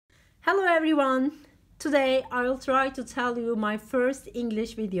Hello everyone! Today I'll try to tell you my first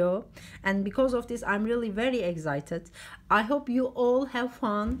English video, and because of this I'm really very excited. I hope you all have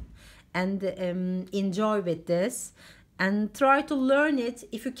fun and enjoy with this and try to learn it.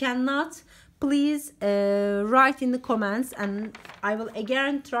 If you cannot, please write in the comments and I will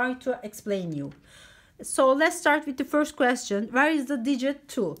again try to explain you. So let's start with the first question. Where is the digit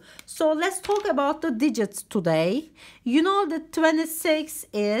 2? So let's talk about the digits today. You know that 26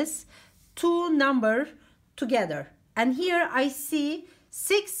 is two numbers together. And here I see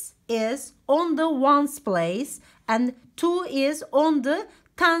 6 is on the ones place and 2 is on the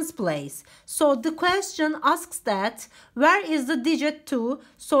tens place. So the question asks that where is the digit 2?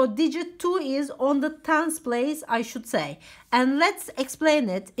 So digit 2 is on the tens place, I should say. And let's explain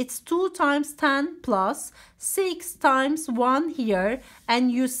it. It's 2 times 10 plus 6 times 1 here.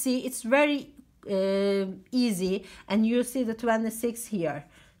 And you see it's very easy. And you see the 26 here.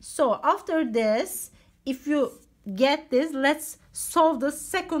 So after this, if you get this, let's solve the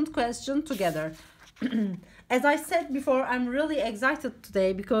second question together. As I said before, I'm really excited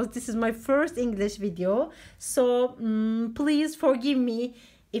today because this is my first English video. So please forgive me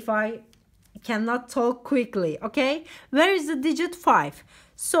if I cannot talk quickly, okay? Where is the digit 5?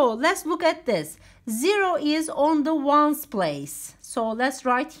 So let's look at this. 0 is on the ones place. So let's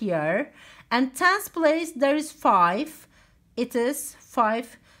write here. And tens place, there is 5. It is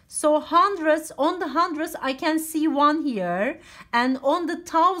 5. So hundreds, on the hundreds I can see 1 here, and on the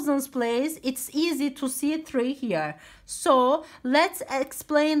thousands place it's easy to see 3 here. So let's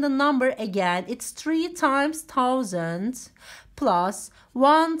explain the number again. It's 3 times 1000 plus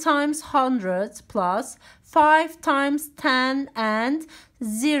 1 times 100 plus 5 times 10 and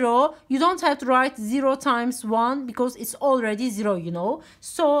 0. You don't have to write 0 times 1 because it's already 0, you know.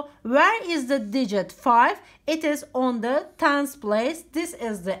 So where is the digit 5? It is on the tens place. This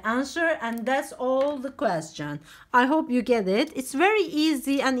is the answer and that's all the question. I hope you get it. It's very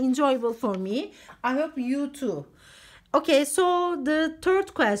easy and enjoyable for me. I hope you too. Okay, so the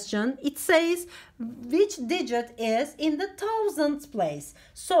third question, it says which digit is in the thousands place.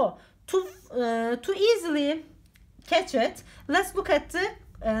 So to easily catch it, let's look at the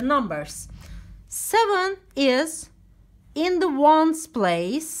numbers. 7 is in the ones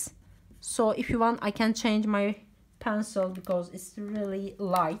place. So if you want, I can change my pencil because it's really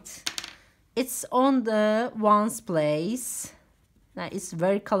light. It's on the ones place. Now it's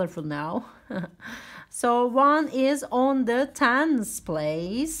very colorful now. So 1 is on the tens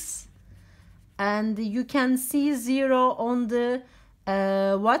place. And you can see 0 on the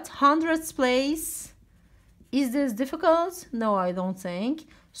hundreds place. Is this difficult? No, I don't think.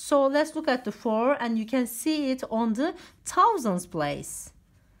 So let's look at the 4 and you can see it on the thousands place.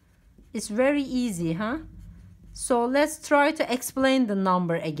 It's very easy, huh? So let's try to explain the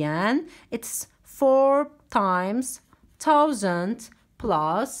number again. It's 4 times 1000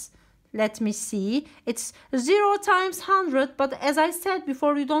 plus, let me see, it's 0 times 100, but as I said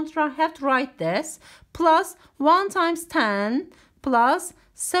before, you don't have to write this, plus 1 times 10 plus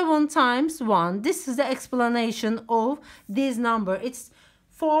 7 times 1. This is the explanation of this number. It's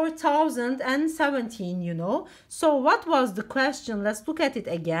 4017, you know. So what was the question? Let's look at it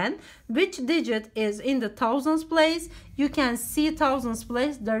again. Which digit is in the thousands place? You can see thousands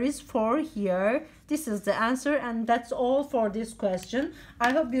place. There is 4 here. This is the answer and that's all for this question.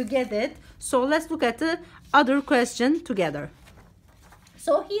 I hope you get it. So let's look at the other question together.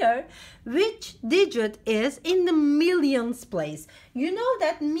 So here, which digit is in the millions place? You know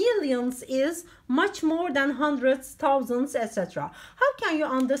that millions is much more than hundreds, thousands, etc. How can you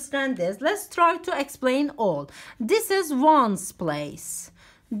understand this? Let's try to explain all. This is ones place.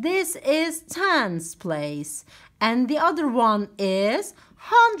 This is tens place. And the other one is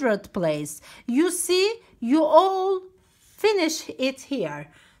hundred place. You see, you all finish it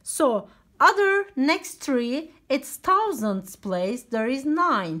here. So other next 3, it's thousands place, there is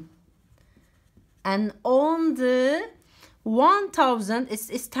 9. And on the 1000, it's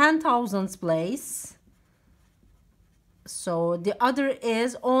 10,000s place. So the other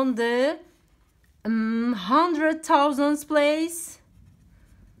is on the 100,000s place.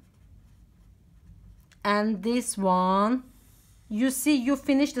 And this one, you see, you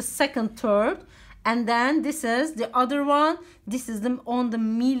finish the second, third. And then this is the other one. This is them on the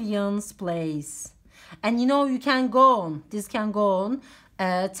millions place. And you know, you can go on. This can go on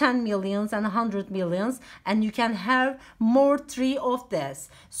 10 millions and 100 millions. And you can have more 3 of this.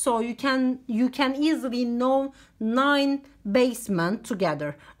 So you can easily know 9 basement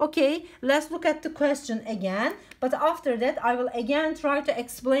together. Okay, let's look at the question again. But after that, I will again try to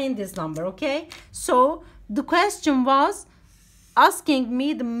explain this number. Okay, so the question was asking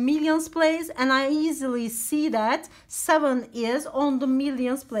me the millions place, and I easily see that 7 is on the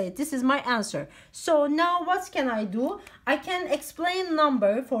millions place. This is my answer. So now what can I do? I can explain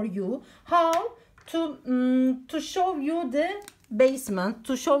number for you, how to show you the basement,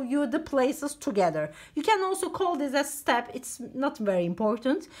 to show you the places together. You can also call this a step. It's not very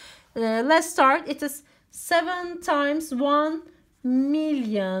important. Let's start. It is 7 times 1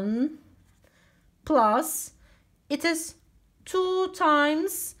 million plus it is 2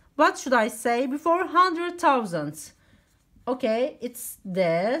 times, what should I say before, 100,000. Okay, it's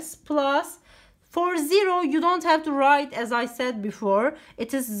this plus, for 0 you don't have to write, as I said before,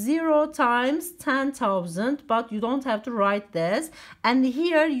 it is 0 times 10,000, but you don't have to write this. And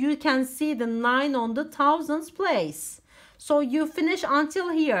here you can see the 9 on the thousands place. So you finish until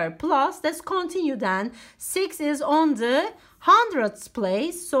here. Plus, let's continue then. 6 is on the hundreds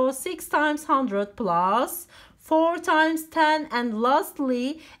place. So 6 times 100 plus 4 times 10. And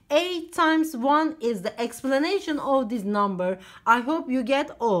lastly, 8 times 1 is the explanation of this number. I hope you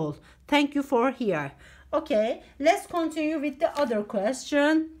get all. Thank you for here. Okay, let's continue with the other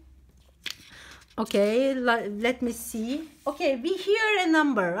question. Okay, let me see. Okay, we hear a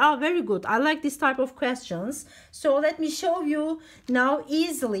number. Oh, very good. I like this type of questions. So let me show you now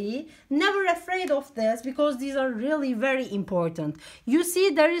easily. Never afraid of this because these are really very important. You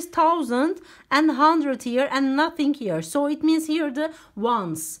see there is 1,000 and 100 here and nothing here. So it means here the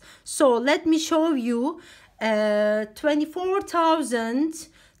ones. So let me show you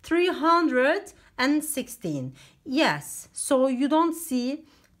 24,316. Yes, so you don't see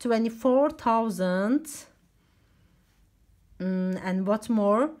 24,000 and what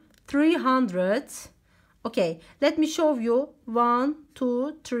more, 300. Okay, let me show you 1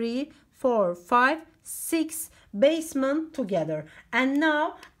 2 3 4 5 6 basement together. And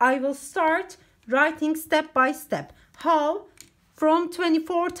now I will start writing step by step. How? From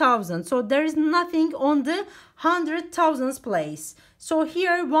 24,000. So there is nothing on the 100,000's place. So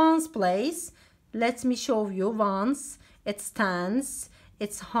here ones place. Let me show you ones. It's tens.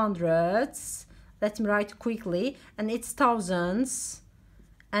 It's hundreds. Let me write quickly. And it's thousands.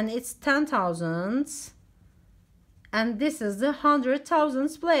 And it's 10,000s. And this is the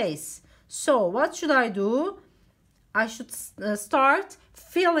 100,000s place. So what should I do? I should start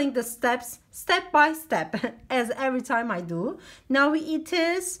filling the steps step by step as every time I do. Now it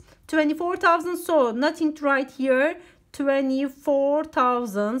is 24,000. So nothing to write here.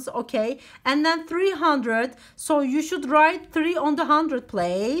 24,000, okay, and then 300. So you should write 3 on the 100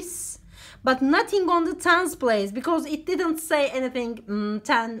 place, but nothing on the tens place because it didn't say anything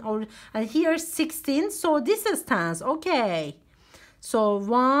 10 or here 16. So this is tens, okay. So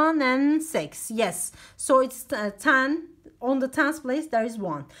 1 and 6, yes. So it's 10 on the tens place. There is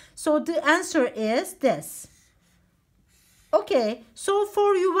 1. So the answer is this. Okay. So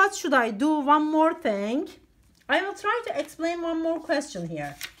for you, what should I do? One more thing. I will try to explain one more question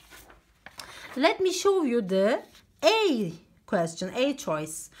here. Let me show you the A question, A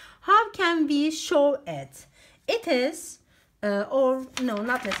choice. How can we show it? It is, or no,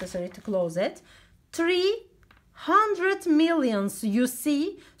 not necessary to close it. 300 millions, you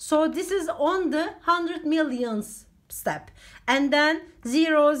see. So this is on the 100 millions step. And then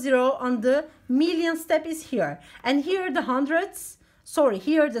 0, 0 on the million step is here. And here the hundreds. Sorry,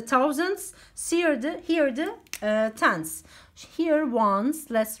 here the thousands, here the tens. Here ones,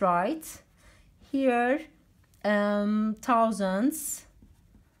 let's write. Here thousands.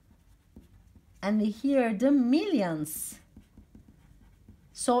 And here the millions.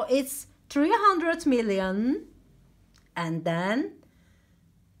 So it's 300 million and then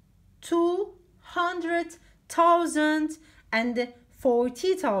 200,000 and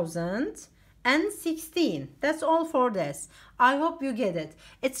 40,000 and 16. That's all for this. I hope you get it.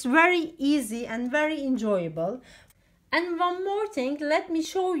 It's very easy and very enjoyable. And one more thing, let me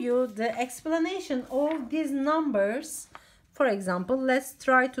show you the explanation of these numbers. For example, let's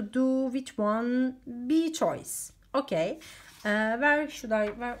try to do which one, B choice. Okay, where should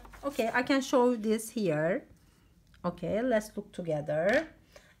I, okay, I can show this here. Okay, let's look together.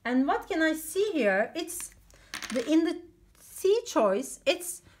 And what can I see here? It's in the C choice,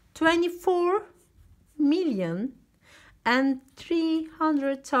 it's 24 million and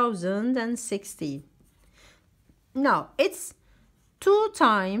 300,000 and 60. Now it's 2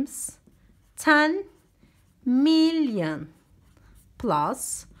 times 10 million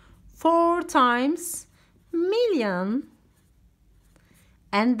plus 4 times million,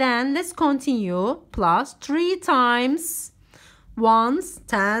 and then let's continue, plus 3 times ones,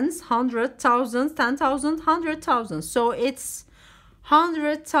 tens, 100,000, 10,000, 100,000. So it's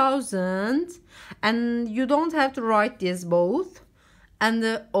 100,000, and you don't have to write this both.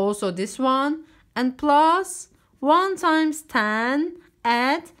 and also this one, and plus 1 times 10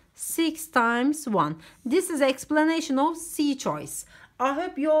 add 6 times 1. This is explanation of C choice. I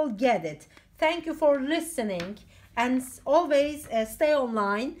hope you all get it. Thank you for listening, and always stay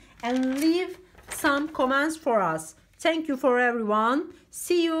online and leave some comments for us. Thank you for everyone.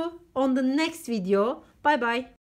 See you on the next video. Bye bye.